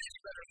doesn't get any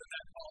better than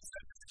that, Paul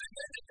said. And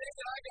then the day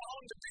that I go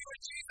home to be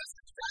with Jesus,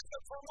 that's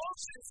a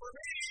promotion for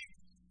me.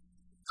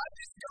 I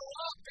just go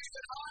up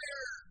even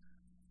higher.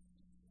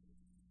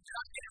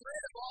 I'm getting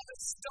rid of all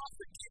this stuff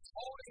that keeps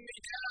holding me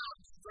down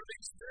from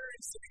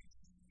experiencing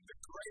the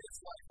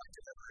greatest life I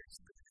could ever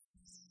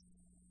experience.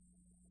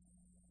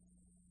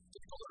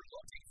 People are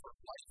looking for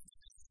life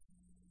today.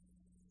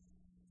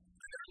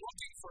 And they're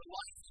looking for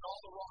life in all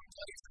the wrong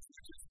places,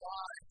 which is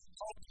why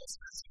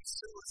hopelessness and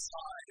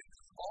suicide and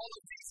all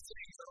of these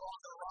things are on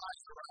the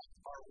rise around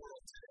our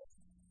world today.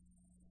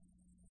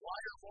 Why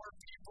are more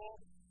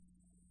people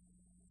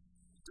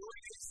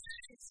doing these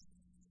things?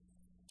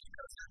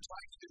 Because they're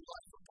trying to do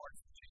life apart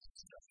from Jesus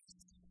Christ.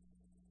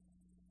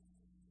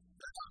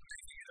 They're not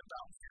making it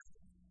about Him.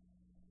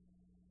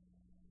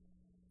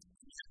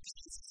 And yet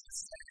Jesus is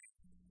saying,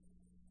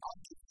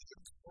 I'll give you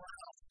the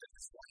crown that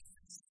this life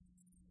is.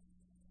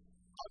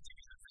 I'll give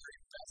you the very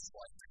best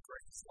life, the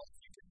greatest life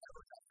you could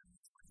ever have in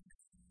this life.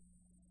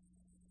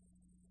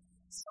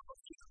 Some of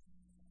you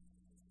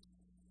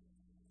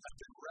have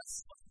been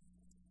wrestling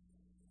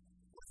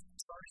with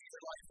turning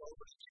your life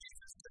over to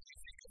Jesus, but you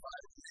think if I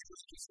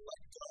really just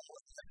let go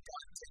and let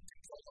God take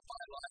control of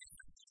my life,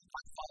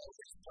 I follow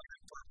His plan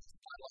and purpose,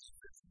 my life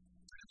is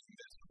really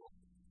miserable.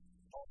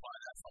 Oh my,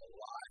 that's a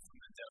lie from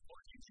the devil.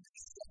 You need to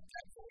shut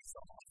that voice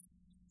off.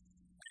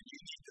 And you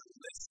need to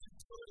listen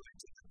clearly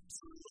to the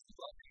true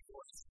loving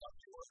voice of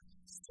your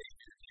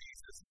Savior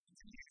Jesus.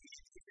 And you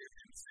need to hear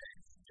Him say,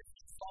 if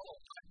you follow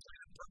my plan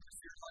and purpose,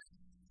 your life is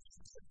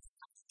good.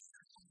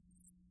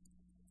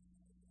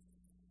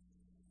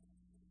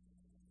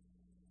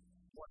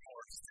 One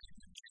more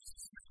statement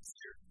Jesus makes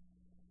here.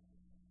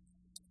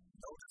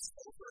 Notice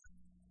over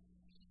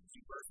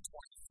in verse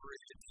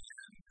 23 at the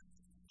end,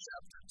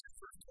 chapter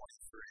 2, verse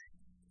 23.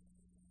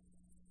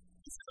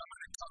 He said, I'm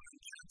going to come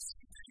and judge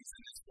some things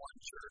in this one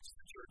church,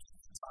 the church of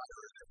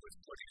Thyatira, that was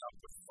putting up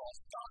with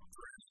false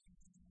doctrine,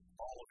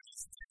 all of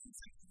these things.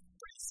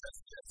 But he says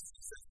this,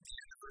 he says at the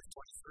end of verse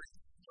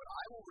 23, but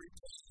I will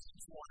repay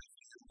each one of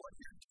you what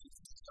your deeds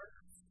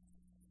deserve.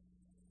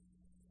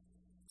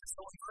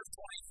 So in verse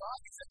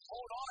 25, he said,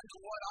 hold on to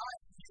what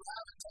you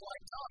have until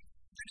I come.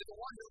 And to the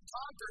one who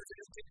conquers and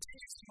who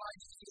continues in my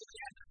deeds to the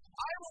end,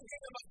 I will give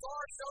him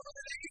authority over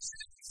the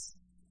nations.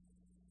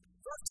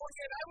 Verse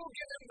 28, I will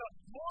give him the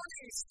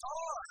morning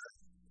star.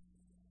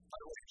 By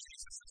the way,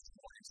 Jesus is the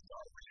morning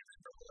star. We read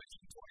in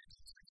Revelation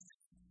 22:16.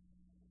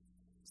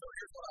 So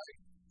here's what I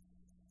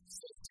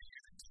say to you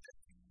today.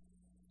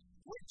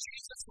 With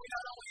Jesus, we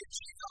not only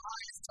achieve the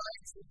highest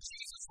heights, with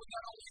Jesus, we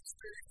not only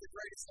experience the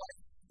greatest life,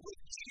 with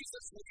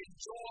Jesus, we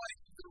enjoy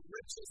the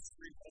richest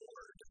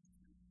reward.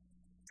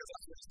 Because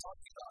that's what he's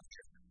talking about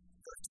here.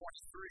 Verse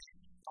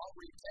 23, I'll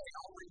repay,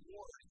 I'll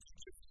reward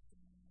you.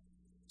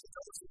 To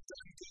those who've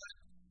done good,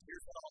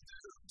 here's what I'll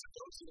do. To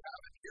those who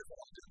haven't, here's what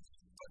I'll do.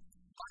 But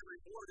my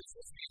reward is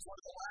with me. It's one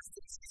of the last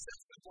things he says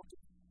in the book of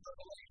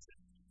Revelation.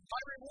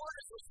 My reward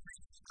is with me.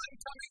 I'm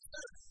coming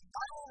soon.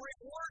 I will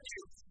reward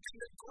you. And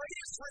the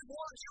greatest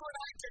reward you and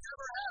I can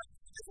ever have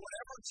is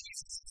whatever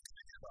Jesus is going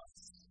to give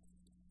us.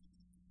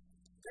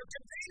 There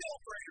can be no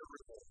greater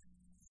reward.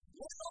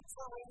 We'll look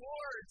for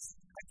rewards,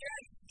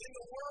 again, in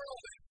the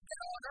world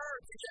and on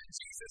earth. And yet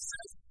Jesus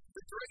says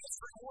the greatest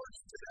reward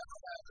you could ever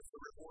have is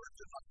the reward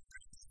that I'm going to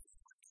give you.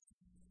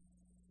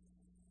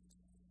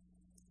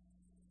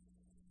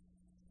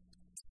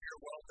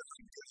 You're well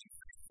done, good and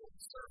faithful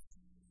servant.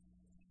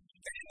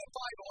 And in the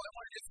Bible, I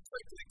want to just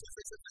quickly, because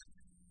this isn't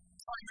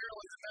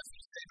primarily the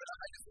message today, but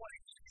I just want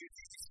to give you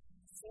these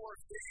 4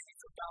 things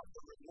about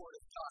the reward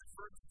of God.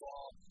 First of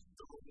all,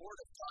 the reward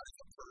of God is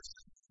a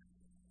person.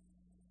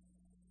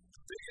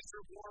 The biggest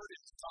reward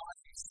is God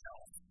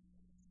Himself,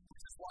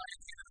 which is why at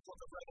the end of the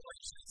book of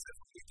Revelation it says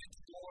when we get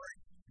to glory,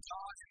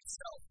 God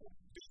himself will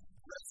be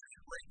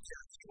resident right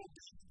there. He will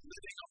be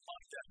living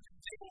among them.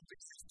 They will be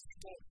his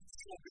people.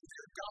 He will be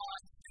their God.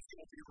 And he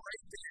will be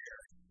right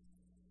there.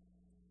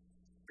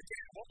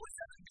 Again, what would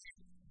heaven be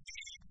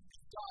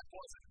if God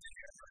wasn't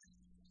there?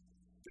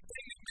 The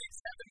thing that makes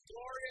heaven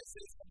glorious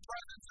is the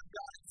presence of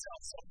God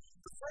himself. So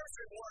the first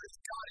reward is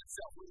God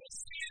himself. We will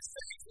see his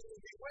face. We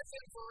will be with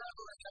him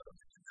forever and ever.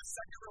 The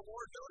second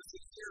reward, notice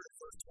it here in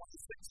verse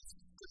 26, is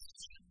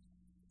position.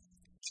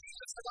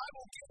 Jesus said, I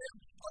will give him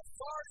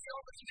authority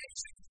over the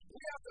nation.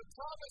 We have the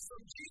promise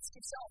from Jesus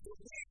himself that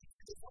we,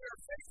 if we are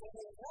faithful,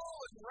 will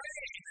rule and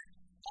reign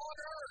on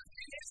earth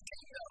in his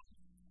kingdom.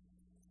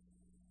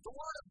 The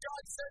word of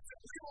God says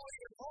that we will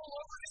even rule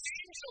over the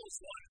angels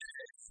one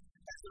day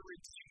as the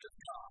redeemed of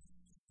God.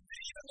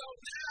 And even though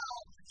now,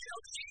 the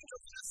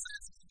angels in a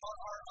sense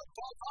are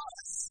above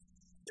us,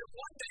 that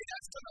one day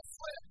that's going to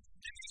flip,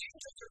 and the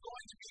angels are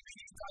going to be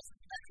beneath us,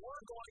 and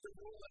we're going to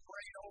rule and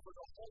reign over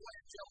the whole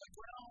angelic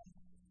realm.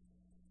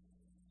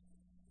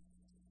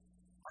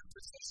 Our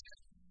position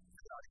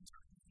is not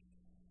eternity.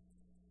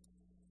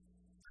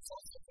 There's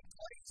also the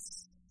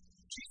place.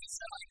 Jesus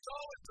said, I go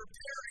and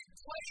prepare a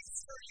place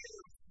for you.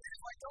 And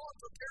if I go and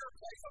prepare a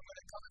place, I'm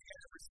going to come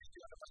again and receive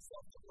you unto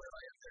myself. But where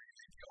I am, there you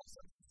may be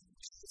also.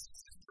 Jesus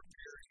is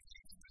preparing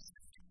a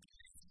specific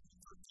place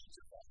for each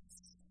of us.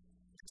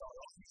 It's our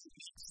own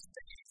unique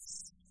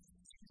space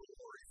in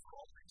glory for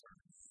all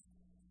eternity.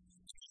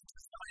 He's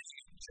designing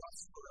it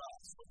just for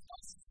us, with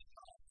us in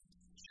mind.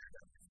 Share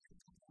that with you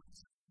for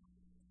points.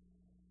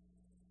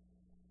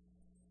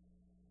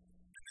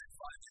 And then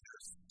finally,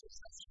 there's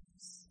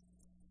possessions.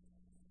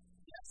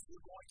 Yes,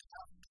 we're going to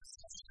have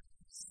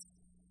possessions.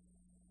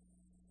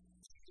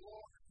 The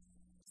Lord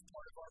is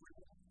part of our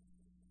reward,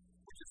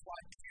 which is why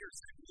Peter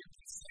said we have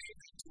been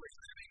saved into a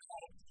living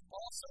hope,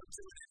 also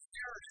to an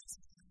inheritance,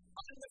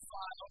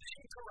 undefiled,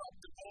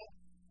 incorruptible,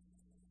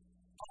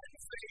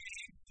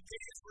 unfading.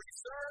 It is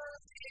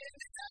reserved in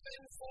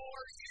heaven for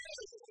you.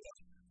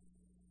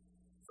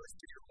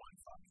 1 Peter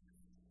 1:5.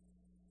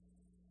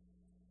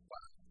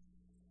 Wow.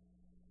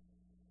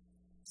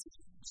 See,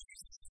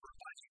 Jesus is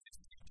reminding his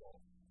people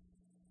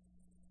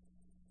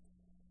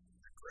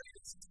the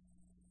greatest,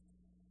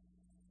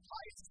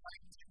 highest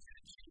height you can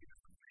achieve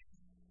is with me.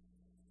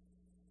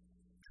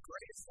 The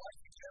greatest life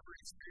you can ever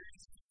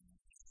experience is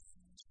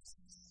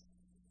Jesus.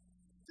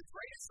 The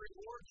greatest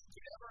reward you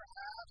could ever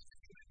have as a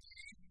human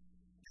being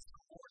is the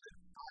reward that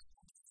I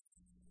will give you.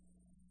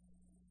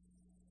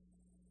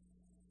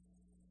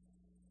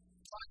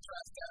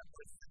 Contrast that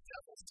with the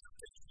devil's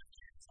temptation of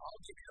Jesus.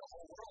 I'll give you the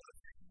whole world if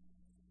you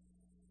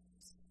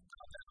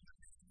come down to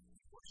me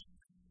and worship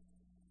me.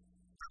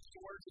 The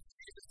words of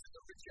Jesus to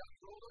the rich young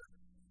ruler.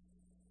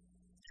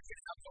 You can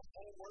have the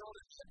whole world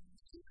and yet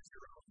lose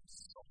your own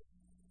soul.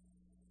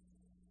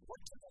 What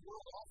can the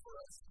world offer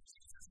us if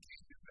Jesus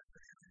can't do that?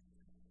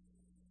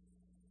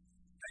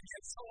 And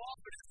yet so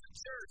often as the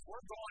church,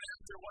 we're going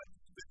after what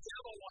the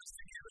devil wants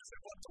to give us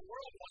and what the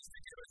world wants to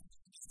give us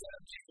instead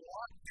of being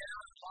locked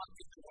down and locked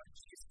into what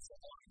Jesus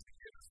alone can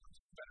give us, which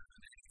is better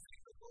than anything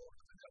the world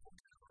or the devil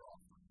can ever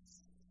offer us.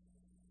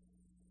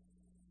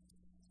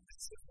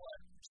 This is what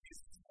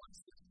Jesus wants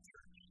the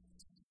church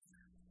to do.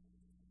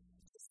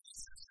 This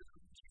is who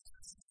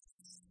Jesus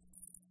is.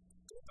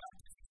 Go back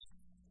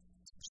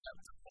to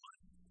chapter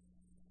 1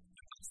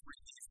 and let's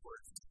read these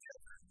words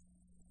together.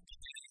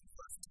 Beginning in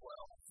verse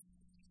 12.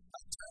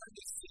 I turned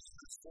to see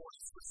whose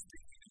voice was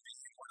speaking to me,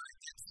 and when I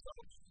did so,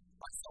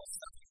 I saw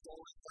 7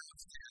 golden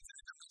lampstands, and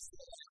in the midst of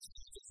the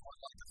lampstands one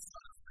like the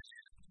Son of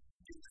Man.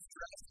 He was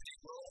dressed in a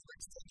robe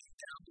extending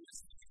down to his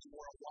feet. He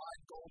wore a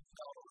wide gold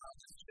belt around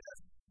his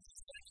chest.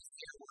 His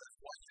hair was as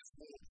white as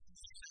wool,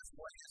 even as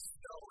white as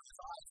snow. His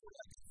eyes were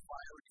like a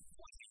fiery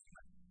flame.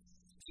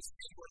 His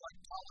feet were like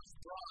polished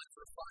bronze,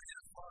 refined in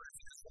a furnace,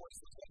 and his voice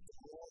was like the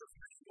roar of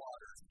many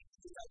waters.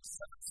 He had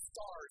 7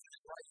 stars in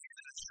his right hand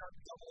and a sharp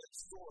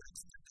double-edged sword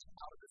extended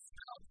out of his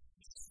mouth.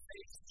 His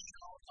face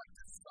shone like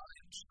the sun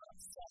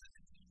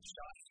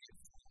shining in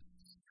full.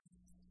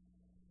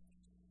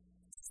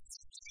 This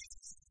is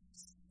Jesus.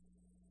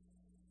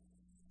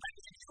 I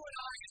think you and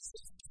I, as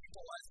his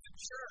people, as the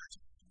church,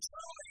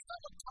 truly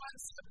have a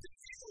concept and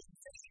view and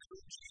vision of who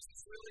Jesus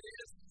really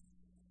is.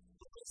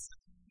 But listen,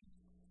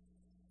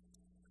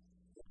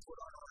 we'll put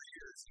on our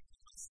ears and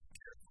listen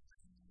carefully.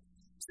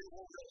 So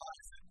we'll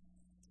realize that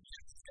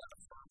Jesus got a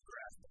firm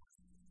grasp on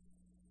it.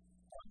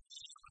 On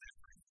me, on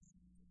everything.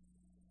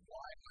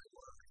 Why am I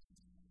worried?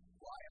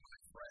 Why am I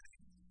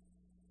fretting?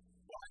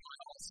 Why am I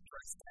all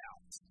stressed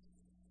out?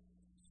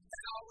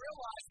 And I'll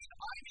realize that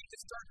I need to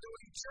start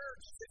doing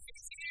church as if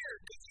he's here,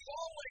 because he's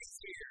always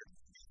here.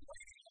 He's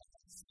waiting on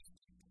us.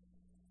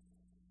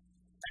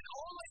 And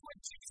only when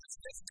Jesus,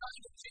 this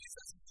kind of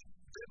Jesus,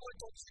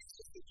 biblical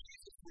Jesus, the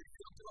Jesus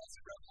revealed to us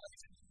in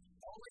Revelation,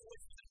 only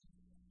with him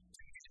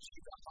can we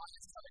achieve the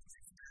highest heights,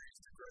 experience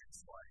the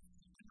greatest life,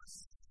 and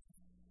receive.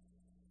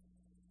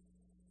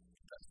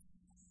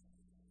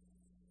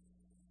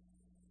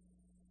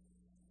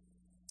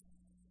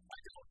 I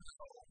don't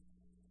know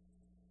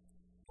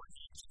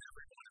each and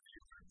every one of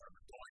you are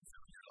going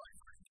through your life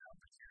right now,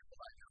 but here's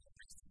what I know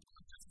based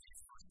upon just these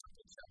first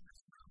couple chapters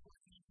of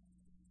Revelation.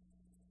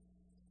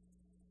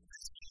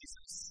 This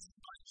Jesus,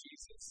 my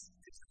Jesus,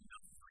 is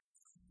enough for you.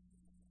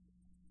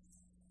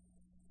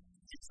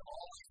 He's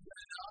always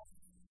been enough.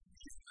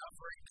 He's enough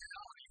right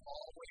now, and he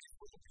always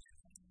will be.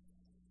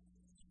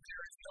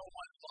 There is no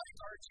one like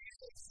our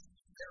Jesus.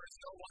 There is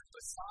no one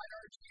beside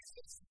our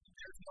Jesus.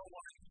 There's no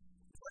one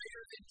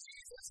greater than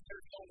Jesus.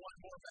 There's no one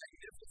more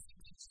magnificent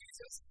than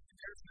Jesus.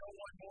 There's no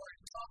one more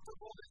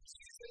incomparable than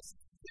Jesus.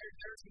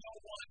 There's no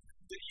one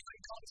that even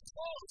comes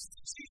close to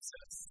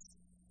Jesus.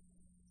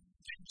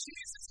 And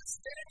Jesus is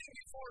standing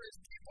before his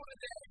people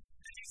today,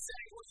 and he's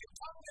saying, will you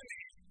come to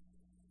me?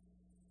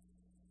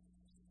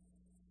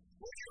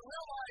 Will you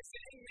realize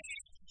that in me,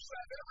 you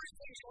have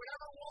everything you would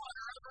ever want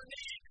or ever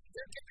need?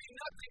 There can be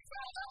nothing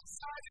found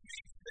outside of me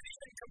that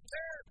even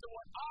compares to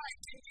what I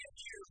can give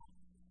you.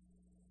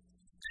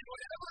 And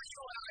whatever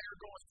you and I are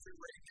going through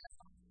right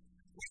now,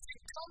 we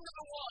can come to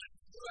the one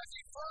who has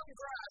a firm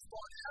grasp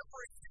on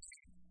everything,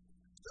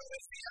 who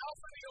is the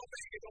Alpha and the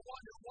Omega, the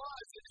one who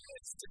was and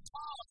is to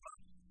come,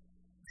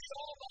 the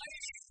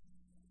Almighty.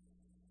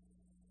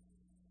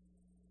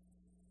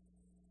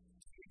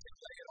 We can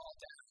lay it all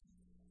down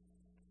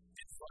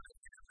in front of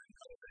him and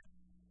know that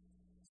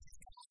he's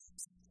got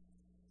it.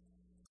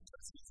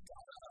 Because he's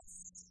got us.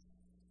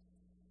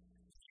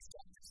 He's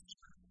got this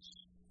church.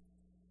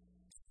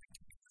 And we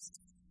can trust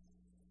him.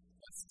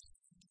 Let's do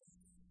it.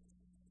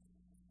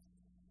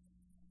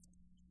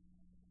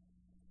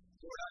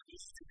 Lord, I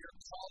believe that you're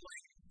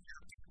calling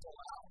your people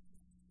out.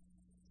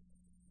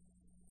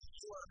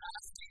 You are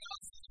asking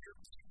us as your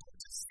people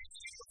to see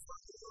you for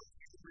who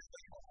you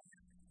really are.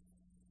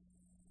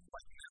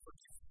 Like never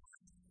before.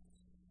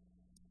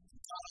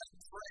 God, I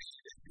pray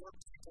that your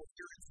people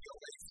here at the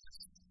Oasis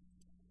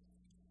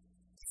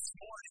this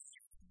morning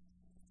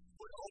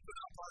would open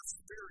up our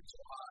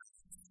spiritual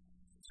eyes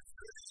and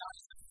through the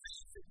eyes of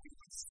faith that we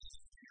would see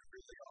who you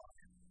really are.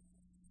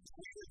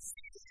 We would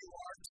see who you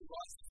are to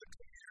us as a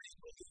community of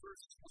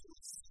believers, and we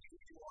would see who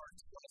you are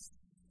to us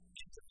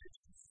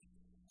individually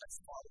as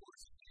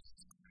followers of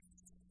Jesus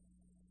Christ.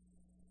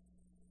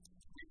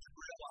 We would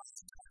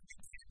realize that we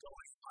can't go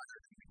any higher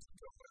than we can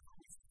go wherever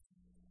we feel.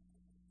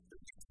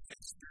 That we can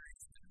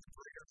experience the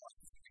greater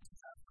life that we can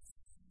have with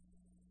you.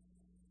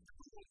 That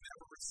we will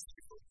never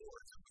receive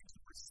rewards that we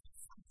can receive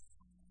from you.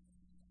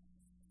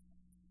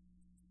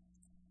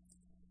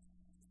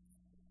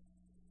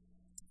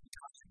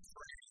 God, I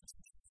pray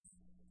that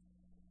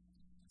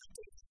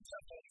the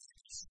devil may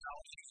be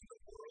shouting in the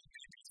world,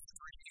 may be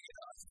screaming at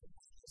us, but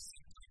we will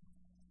simply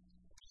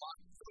block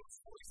those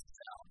voices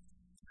out,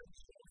 and that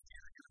we will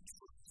hear your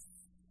truth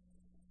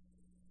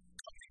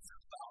coming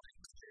through loud and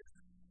clear.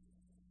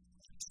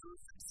 The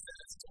truth that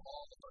says to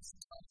all of us,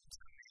 come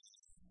to me,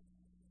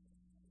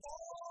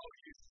 all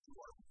you who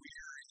are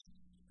weary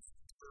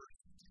and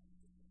burdened,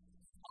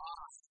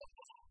 I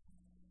alone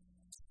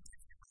can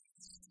give you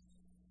rest.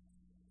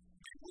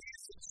 May we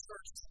as a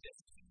church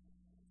today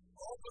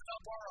open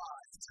up our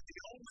eyes to the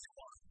only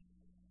one